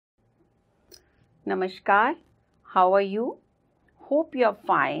Namaskar, how are you? Hope you are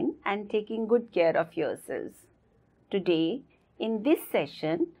fine and taking good care of yourselves. Today, in this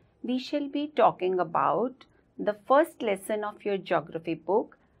session, we shall be talking about the first lesson of your geography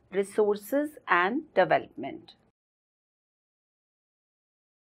book, Resources and Development.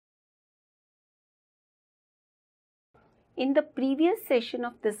 In the previous session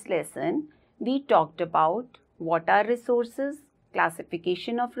of this lesson, we talked about what are resources,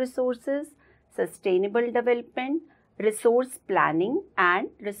 classification of resources, sustainable development, resource planning and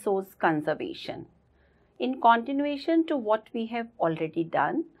resource conservation. In continuation to what we have already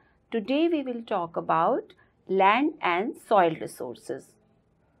done, today we will talk about land and soil resources.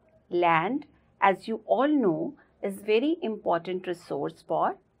 Land, as you all know, is very important resource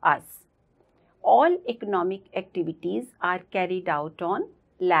for us. All economic activities are carried out on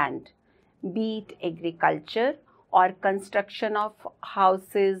land, be it agriculture or construction of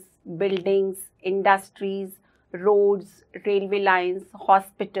houses, buildings, industries, roads, railway lines,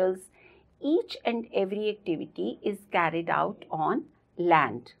 hospitals. Each and every activity is carried out on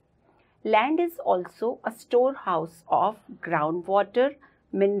land. Land is also a storehouse of groundwater,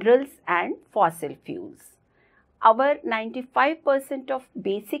 minerals and fossil fuels. Our 95% of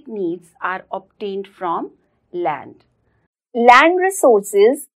basic needs are obtained from land. Land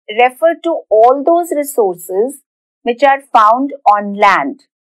resources refer to all those resources which are found on land,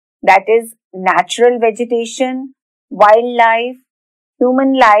 that is, natural vegetation, wildlife,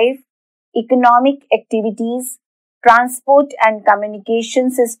 human life, economic activities, transport and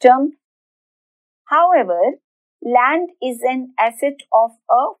communication system. However, land is an asset of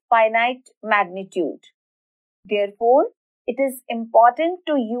a finite magnitude. Therefore, it is important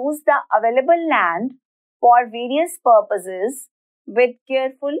to use the available land for various purposes with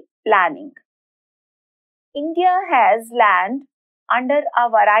careful planning. India has land under a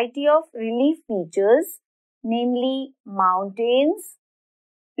variety of relief features, namely mountains,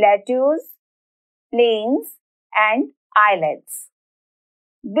 plateaus, plains, and islets.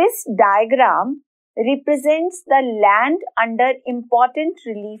 This diagram represents the land under important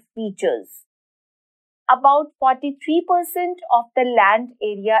relief features. About 43% of the land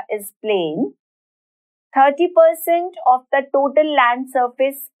area is plain, 30% of the total land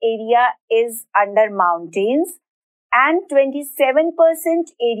surface area is under mountains, and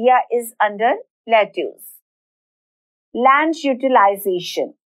 27% area is under plateaus. Land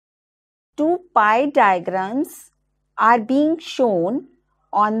utilization. Two pie diagrams are being shown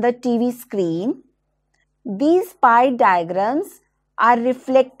on the TV screen. These pie diagrams are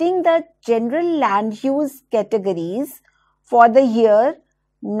reflecting the general land use categories for the year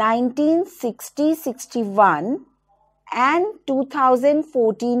 1960-61 and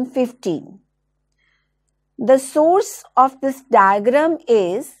 2014-15. The source of this diagram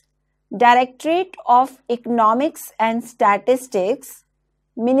is Directorate of Economics and Statistics,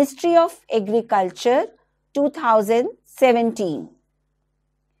 Ministry of Agriculture, 2017.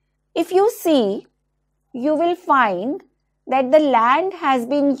 If you see, you will find that the land has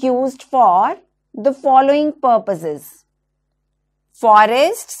been used for the following purposes: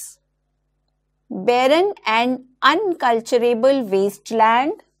 forests, barren and unculturable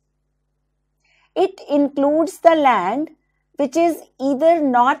wasteland. It includes the land which is either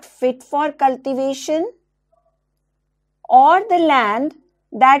not fit for cultivation or the land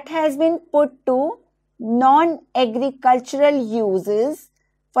that has been put to non-agricultural uses,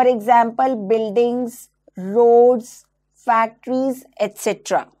 for example, buildings, roads, factories,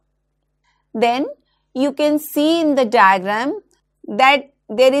 etc. Then you can see in the diagram that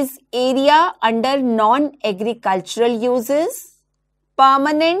there is area under non-agricultural uses,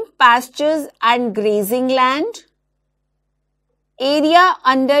 permanent pastures and grazing land, area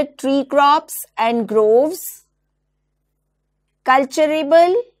under tree crops and groves,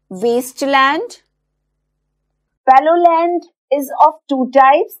 cultivable wasteland. Fallow land is of two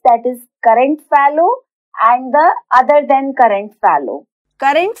types, that is current fallow and the other than current fallow.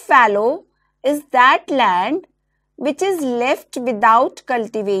 Current fallow is that land which is left without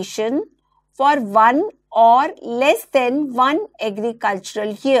cultivation for one or less than one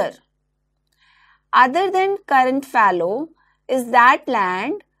agricultural year. Other than current fallow is that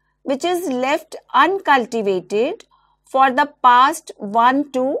land which is left uncultivated for the past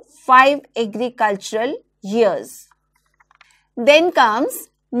 1 to 5 agricultural years. Then comes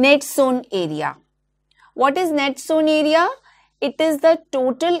net sown area. What is net sown area? It is the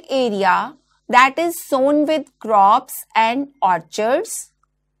total area that is sown with crops and orchards.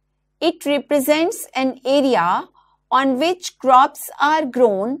 It represents an area on which crops are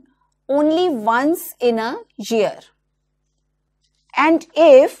grown only once in a year. And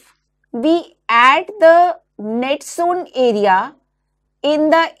if we add the net sown area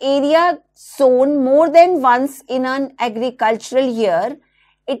in the area sown more than once in an agricultural year,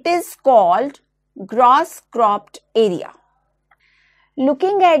 it is called gross cropped area.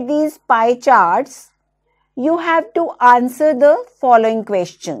 Looking at these pie charts, you have to answer the following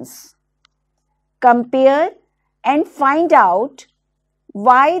questions. Compare and find out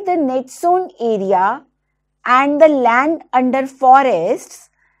why the net sown area and the land under forests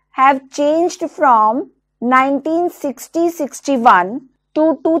have changed from 1960-61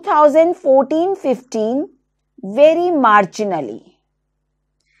 to 2014-15 very marginally.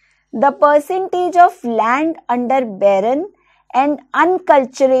 The percentage of land under barren and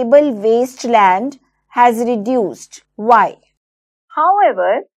unculturable wasteland has reduced. Why?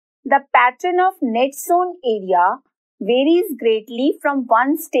 However, the pattern of net sown area varies greatly from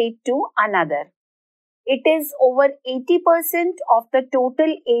one state to another. It is over 80% of the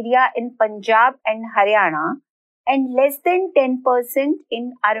total area in Punjab and Haryana and less than 10%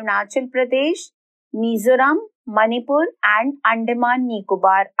 in Arunachal Pradesh, Mizoram, Manipur and Andaman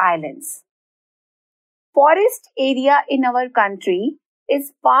Nicobar Islands. Forest area in our country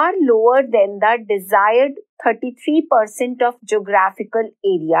is far lower than the desired 33% of geographical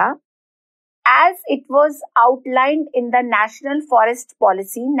area as it was outlined in the National Forest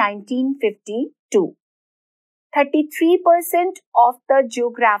Policy 1952. 33% of the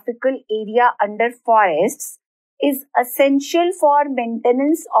geographical area under forests is essential for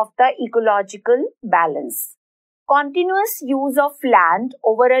maintenance of the ecological balance. Continuous use of land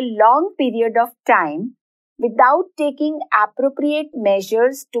over a long period of time without taking appropriate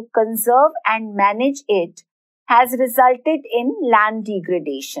measures to conserve and manage it has resulted in land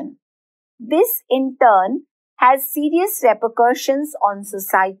degradation. This in turn has serious repercussions on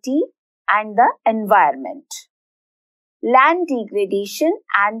society and the environment. Land degradation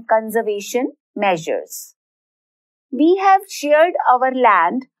and conservation measures. We have shared our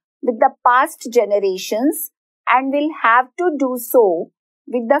land with the past generations and will have to do so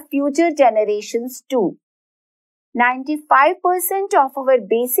with the future generations too. 95% of our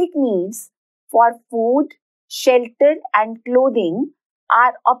basic needs for food, shelter and clothing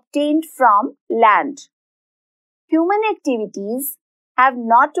are obtained from land. Human activities have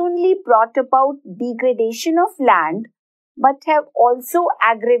not only brought about degradation of land but have also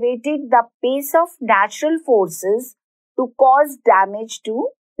aggravated the pace of natural forces to cause damage to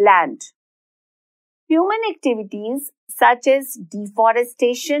land. Human activities such as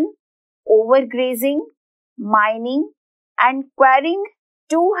deforestation, overgrazing, mining and quarrying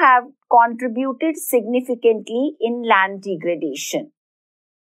too have contributed significantly in land degradation.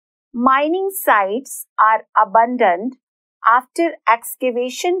 Mining sites are abandoned after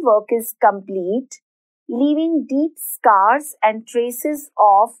excavation work is complete, leaving deep scars and traces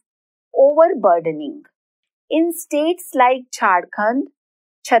of overburdening. In states like Jharkhand,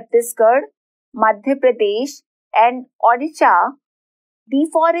 Chhattisgarh, Madhya Pradesh and Odisha,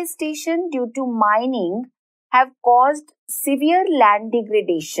 deforestation due to mining have caused severe land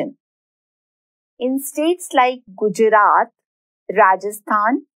degradation. In states like Gujarat,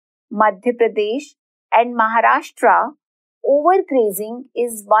 Rajasthan, Madhya Pradesh and Maharashtra, overgrazing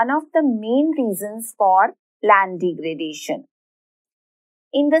is one of the main reasons for land degradation.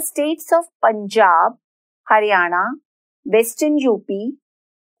 In the states of Punjab, Haryana, Western UP,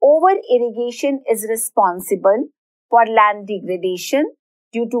 over-irrigation is responsible for land degradation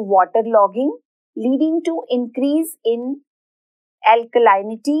due to waterlogging, leading to increase in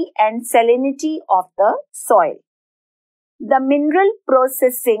alkalinity and salinity of the soil. The mineral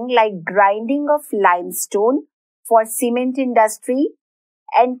processing like grinding of limestone for cement industry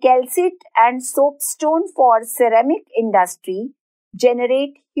and calcite and soapstone for ceramic industry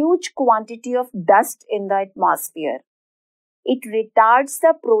generate huge quantity of dust in the atmosphere. It retards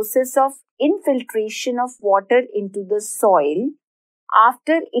the process of infiltration of water into the soil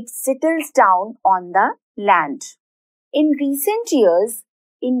after it settles down on the land. In recent years,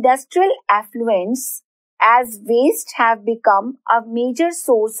 industrial effluents as waste have become a major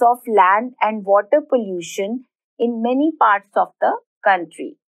source of land and water pollution in many parts of the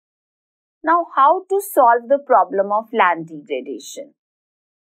country. Now, how to solve the problem of land degradation?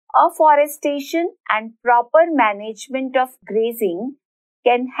 Afforestation and proper management of grazing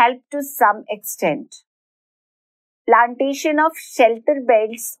can help to some extent. Plantation of shelter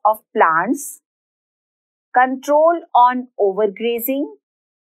belts of plants, control on overgrazing,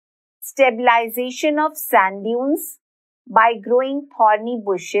 stabilization of sand dunes by growing thorny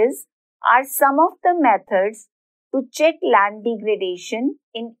bushes are some of the methods to check land degradation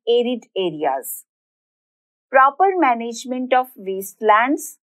in arid areas. Proper management of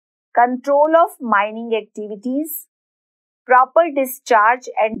wastelands control of mining activities, proper discharge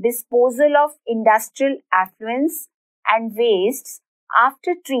and disposal of industrial effluents and wastes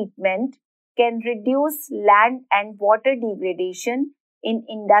after treatment can reduce land and water degradation in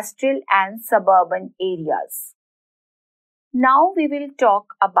industrial and suburban areas. Now we will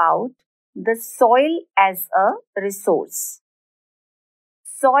talk about the soil as a resource.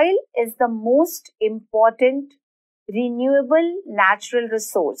 Soil is the most important renewable natural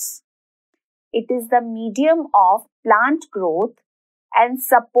resource. It is the medium of plant growth and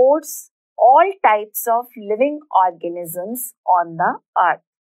supports all types of living organisms on the earth.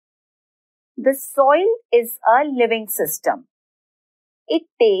 The soil is a living system. It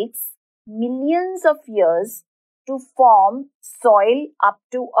takes millions of years to form soil up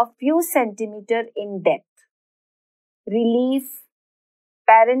to a few centimeters in depth. Relief,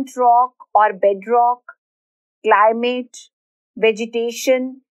 parent rock or bedrock, climate,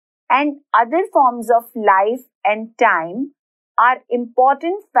 vegetation, and other forms of life and time are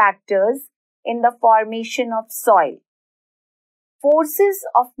important factors in the formation of soil. Forces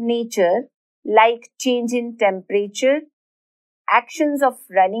of nature like change in temperature, actions of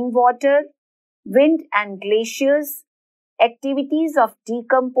running water, wind and glaciers, activities of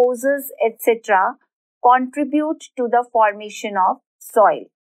decomposers, etc. contribute to the formation of soil.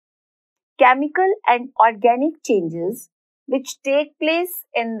 Chemical and organic changes which take place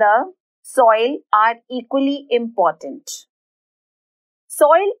in the soil are equally important.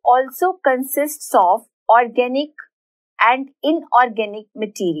 Soil also consists of organic and inorganic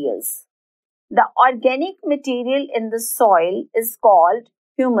materials. The organic material in the soil is called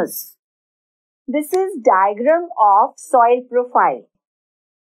humus. This is diagram of soil profile.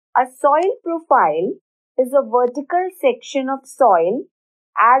 A soil profile is a vertical section of soil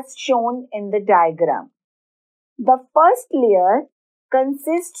as shown in the diagram. The first layer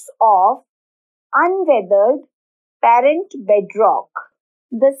consists of unweathered parent bedrock.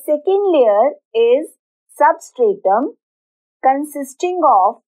 The second layer is substratum consisting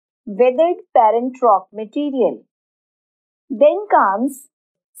of weathered parent rock material. Then comes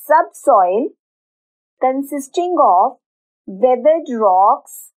subsoil consisting of weathered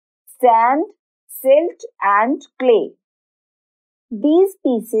rocks, sand, silt and clay. These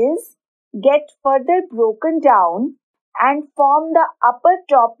pieces get further broken down and form the upper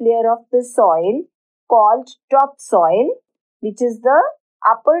top layer of the soil called topsoil, which is the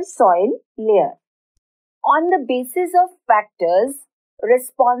upper soil layer. On the basis of factors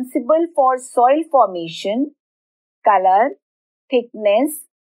responsible for soil formation, color, thickness,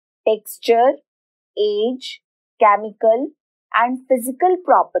 texture, age, chemical and physical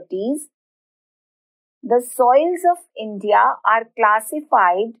properties, the soils of India are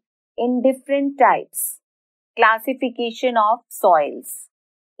classified in different types. Classification of soils.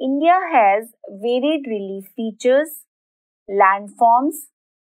 India has varied relief features, landforms,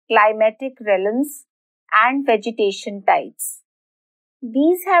 climatic realms, and vegetation types.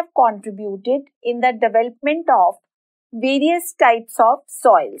 These have contributed in the development of various types of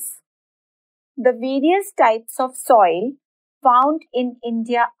soils. The various types of soil found in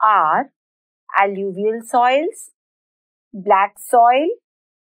India are alluvial soils, black soil,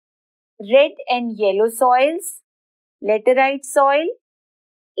 red and yellow soils, laterite soil,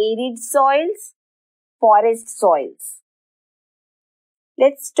 arid soils, forest soils.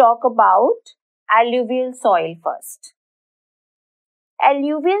 Let's talk about alluvial soil first.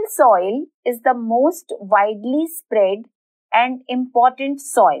 Alluvial soil is the most widely spread and important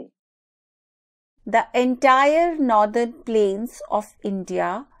soil. The entire northern plains of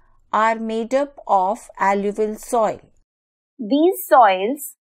India are made up of alluvial soil. These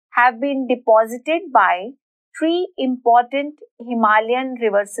soils have been deposited by three important Himalayan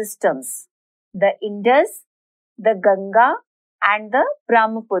river systems, the Indus, the Ganga and the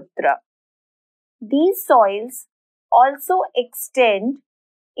Brahmaputra. These soils also extend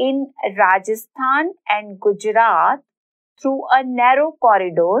in Rajasthan and Gujarat through a narrow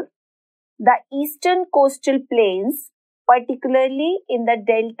corridor. The eastern coastal plains, particularly in the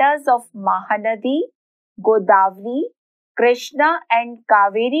deltas of Mahanadi, Godavari, Krishna and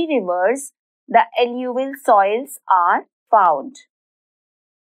Kaveri rivers, the alluvial soils are found.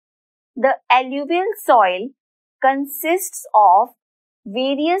 The alluvial soil consists of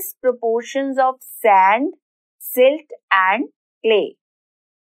various proportions of sand, silt and clay.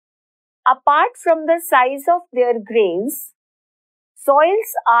 Apart from the size of their grains,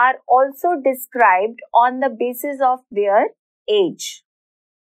 soils are also described on the basis of their age.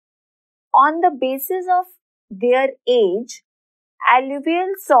 On the basis of their age,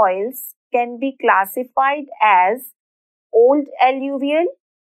 alluvial soils can be classified as old alluvial,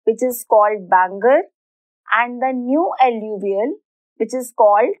 which is called Bangar, and the new alluvial, which is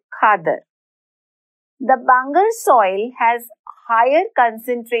called Khadar. The Bangar soil has higher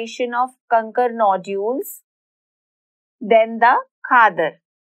concentration of conker nodules than the Khadar.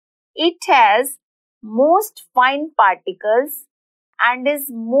 It has most fine particles and is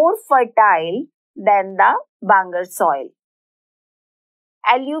more fertile than the Bangar soil.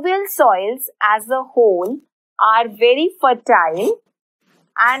 Alluvial soils as a whole are very fertile,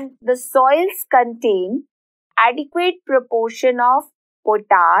 and the soils contain adequate proportion of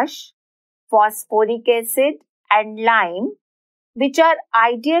potash, phosphoric acid and lime, which are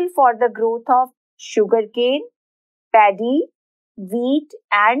ideal for the growth of sugarcane, paddy, wheat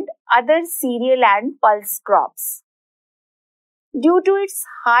and other cereal and pulse crops. Due to its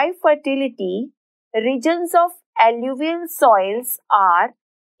high fertility, regions of alluvial soils are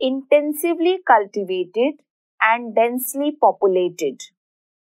intensively cultivated and densely populated.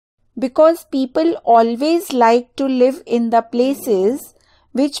 Because people always like to live in the places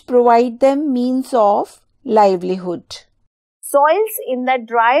which provide them means of livelihood. Soils in the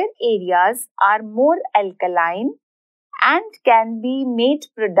drier areas are more alkaline and can be made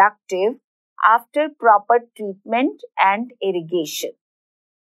productive after proper treatment and irrigation.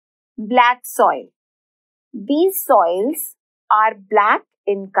 Black soil. These soils are black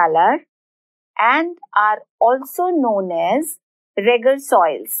in color and are also known as regur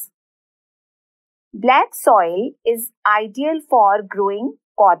soils. Black soil is ideal for growing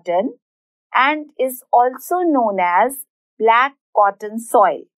cotton and is also known as black cotton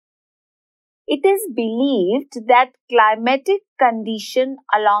soil. It is believed that climatic conditions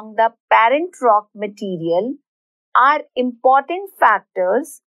along the parent rock material are important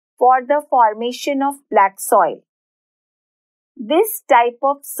factors for the formation of black soil. This type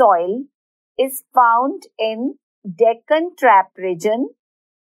of soil is found in Deccan Trap region,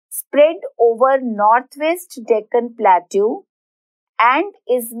 spread over northwest Deccan Plateau, and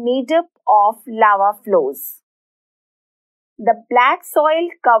is made up of lava flows. The black soil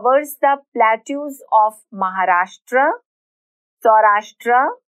covers the plateaus of Maharashtra, Saurashtra,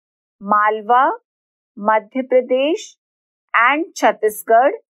 Malwa, Madhya Pradesh and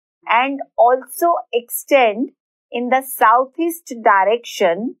Chhattisgarh, and also extend in the southeast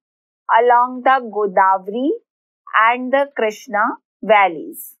direction along the Godavari and the Krishna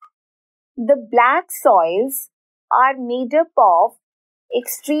valleys. The black soils are made up of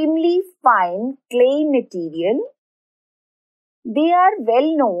extremely fine clay material. They are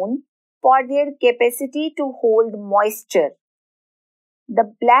well known for their capacity to hold moisture.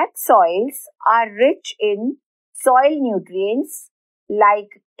 The black soils are rich in soil nutrients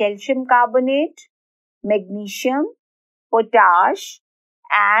like calcium carbonate, magnesium, potash,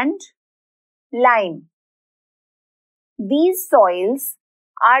 and lime. These soils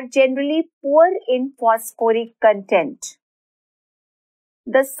are generally poor in phosphoric content.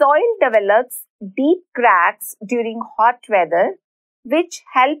 The soil develops deep cracks during hot weather, which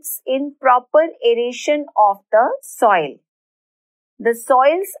helps in proper aeration of the soil. The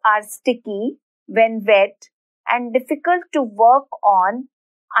soils are sticky when wet and difficult to work on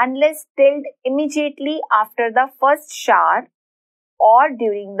unless tilled immediately after the first shower or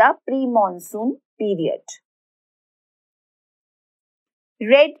during the pre-monsoon period.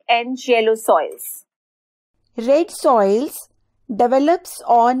 Red and yellow soils. Red soils develops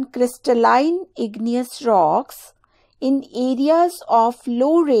on crystalline igneous rocks in areas of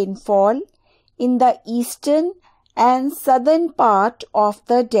low rainfall in the eastern and southern part of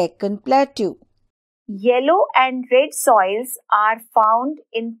the Deccan Plateau. Yellow and red soils are found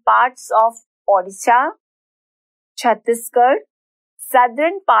in parts of Odisha, Chhattisgarh,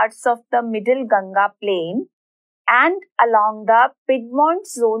 southern parts of the Middle Ganga Plain, and along the Piedmont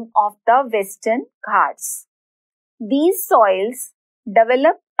zone of the Western Ghats. These soils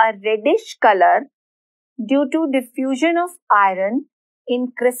develop a reddish color due to diffusion of iron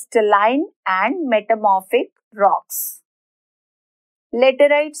in crystalline and metamorphic rocks.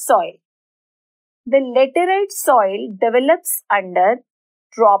 Laterite soil. The laterite soil develops under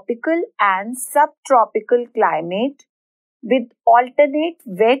tropical and subtropical climate with alternate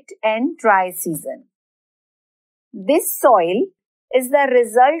wet and dry season. This soil is the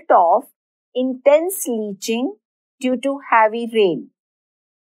result of intense leaching due to heavy rain.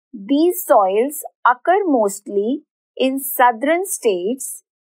 These soils occur mostly in southern states,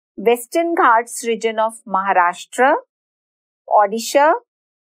 Western Ghats region of Maharashtra, Odisha,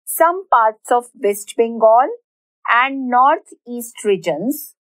 some parts of West Bengal and northeast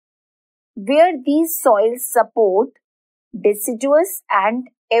regions, where these soils support deciduous and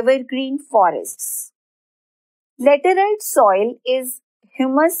evergreen forests. Laterite soil is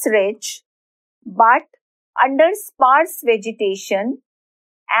humus-rich, but under sparse vegetation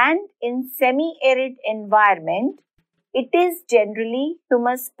and in semi-arid environment, it is generally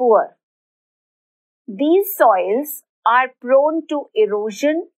humus-poor. These soils are prone to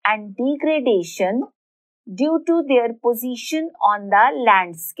erosion and degradation due to their position on the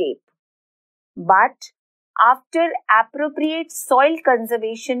landscape. But after appropriate soil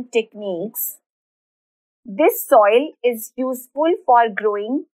conservation techniques, this soil is useful for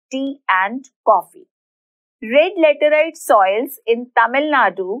growing tea and coffee. Red laterite soils in Tamil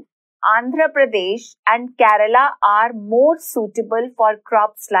Nadu, Andhra Pradesh and Kerala are more suitable for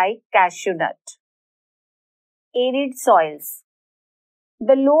crops like cashew nut. Arid soils.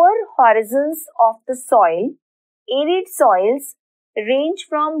 The lower horizons of the soil, arid soils, range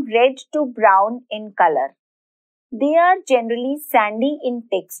from red to brown in color. They are generally sandy in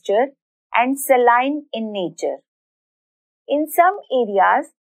texture and saline in nature. In some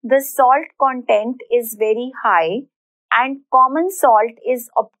areas, the salt content is very high and common salt is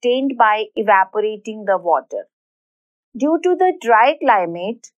obtained by evaporating the water. Due to the dry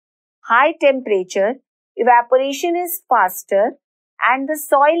climate, high temperature, evaporation is faster and the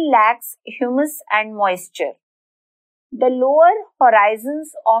soil lacks humus and moisture. The lower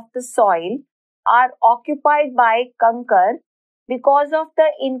horizons of the soil are occupied by conker because of the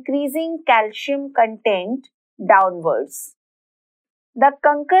increasing calcium content downwards. The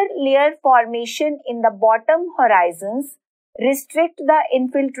conker layer formation in the bottom horizons restrict the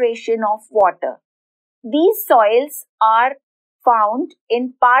infiltration of water. These soils are found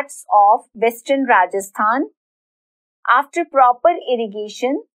in parts of western Rajasthan. After proper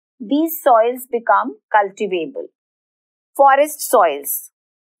irrigation, these soils become cultivable. Forest soils.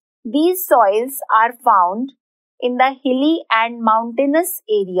 These soils are found in the hilly and mountainous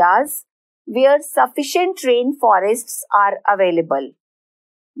areas where sufficient rainforests are available.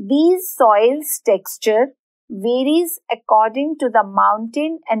 These soils' texture varies according to the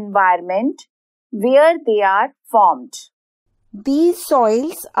mountain environment where they are formed. These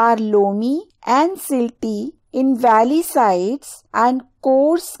soils are loamy and silty in valley sides and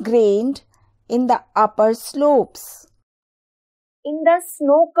coarse-grained in the upper slopes. In the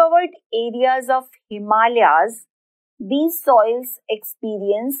snow-covered areas of Himalayas, these soils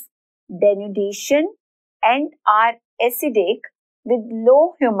experience denudation and are acidic with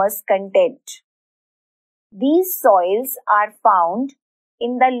low humus content. These soils are found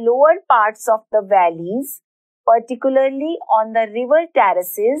in the lower parts of the valleys, particularly on the river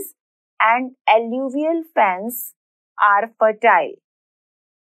terraces, and alluvial fens are fertile.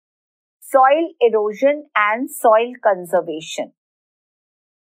 Soil erosion and soil conservation.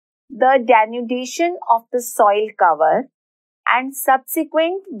 The denudation of the soil cover and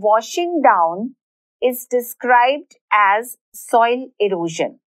subsequent washing down is described as soil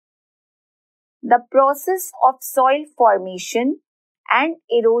erosion. The process of soil formation and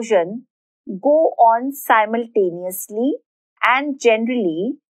erosion go on simultaneously, and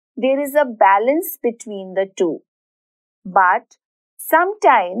generally there is a balance between the two. But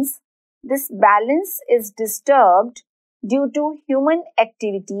sometimes this balance is disturbed due to human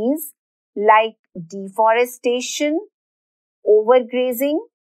activities like deforestation, overgrazing,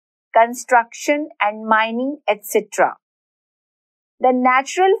 construction and mining, etc. The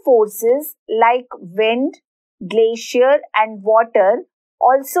natural forces like wind, glacier and water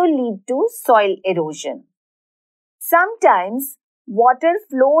also lead to soil erosion. Sometimes water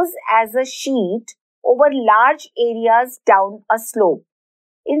flows as a sheet over large areas down a slope.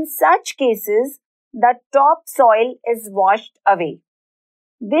 In such cases, the topsoil is washed away.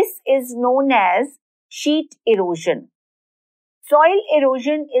 This is known as sheet erosion. Soil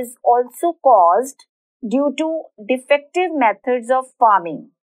erosion is also caused due to defective methods of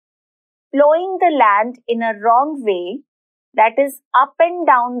farming. Plowing the land in a wrong way, that is up and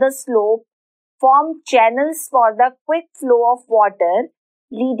down the slope, form channels for the quick flow of water,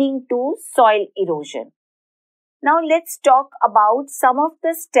 leading to soil erosion. Now let's talk about some of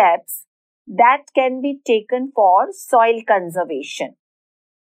the steps that can be taken for soil conservation.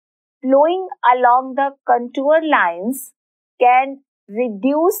 Plowing along the contour lines can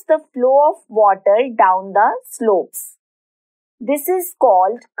reduce the flow of water down the slopes. This is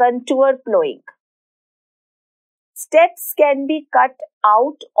called contour plowing. Steps can be cut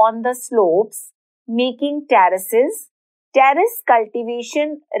out on the slopes, making terraces. Terrace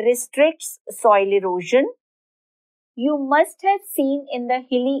cultivation restricts soil erosion. You must have seen in the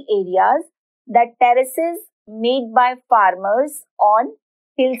hilly areas that terraces made by farmers on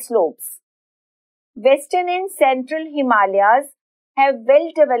hill slopes. Western and central Himalayas have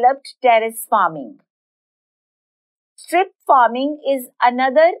well-developed terrace farming. Strip farming is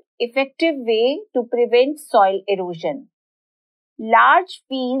another effective way to prevent soil erosion. Large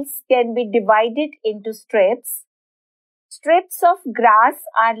fields can be divided into strips. Strips of grass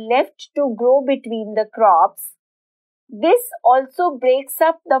are left to grow between the crops. This also breaks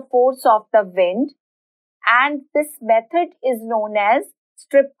up the force of the wind, and this method is known as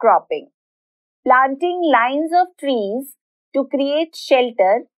strip cropping. Planting lines of trees to create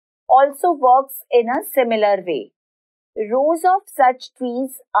shelter also works in a similar way. Rows of such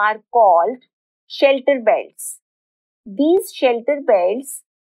trees are called shelter belts. These shelter belts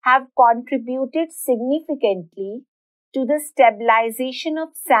have contributed significantly to the stabilization of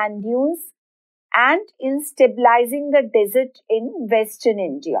sand dunes and in stabilizing the desert in western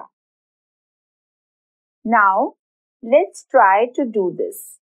India. Now, let's try to do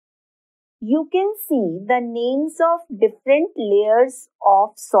this. You can see the names of different layers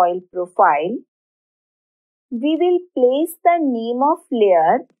of soil profile. We will place the name of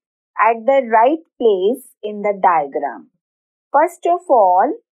layer at the right place in the diagram. First of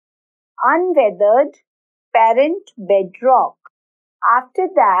all, unweathered parent bedrock. After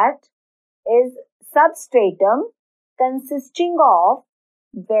that is substratum consisting of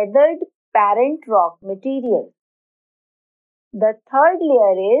weathered parent rock material. The third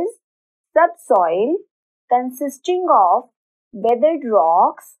layer is subsoil consisting of weathered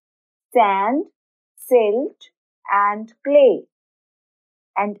rocks, sand, silt and clay.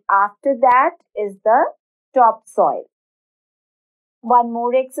 And after that is the topsoil. One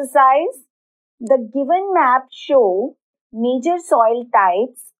more exercise. The given map show major soil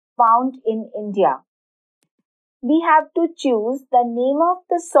types found in India. We have to choose the name of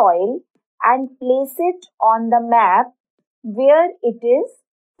the soil and place it on the map where it is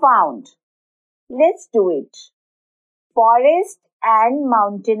found. Let's do it. Forest and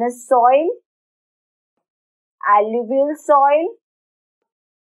mountainous soil, alluvial soil,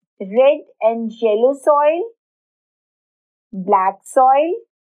 red and yellow soil, black soil,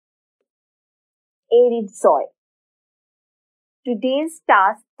 arid soil. Today's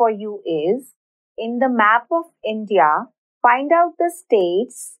task for you is, in the map of India, find out the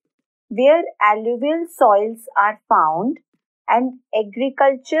states where alluvial soils are found and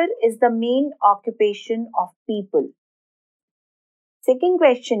agriculture is the main occupation of people. Second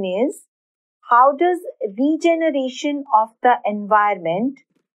question is, how does regeneration of the environment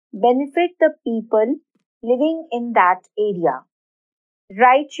benefit the people living in that area?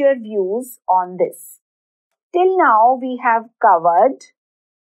 Write your views on this. Till now, we have covered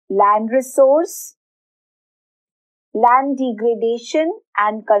land resource, land degradation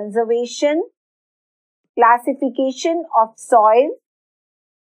and conservation, classification of soil,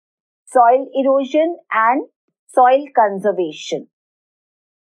 soil erosion and soil conservation.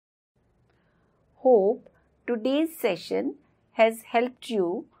 Hope today's session has helped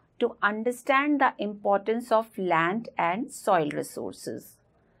you to understand the importance of land and soil resources.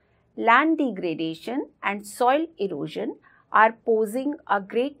 Land degradation and soil erosion are posing a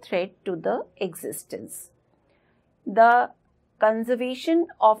great threat to the existence. The conservation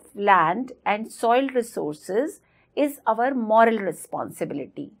of land and soil resources is our moral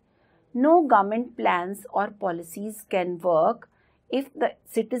responsibility. No government plans or policies can work if the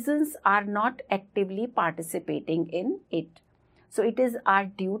citizens are not actively participating in it. So it is our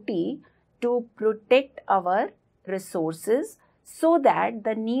duty to protect our resources so that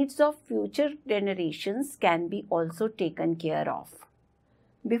the needs of future generations can be also taken care of.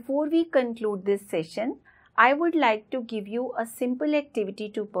 Before we conclude this session, I would like to give you a simple activity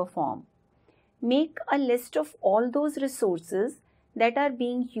to perform. Make a list of all those resources that are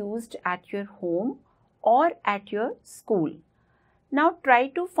being used at your home or at your school. Now try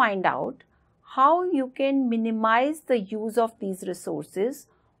to find out how you can minimize the use of these resources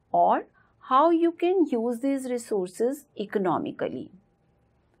or how you can use these resources economically.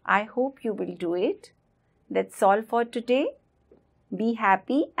 I hope you will do it. That's all for today. Be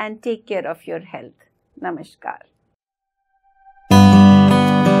happy and take care of your health. Namaskar.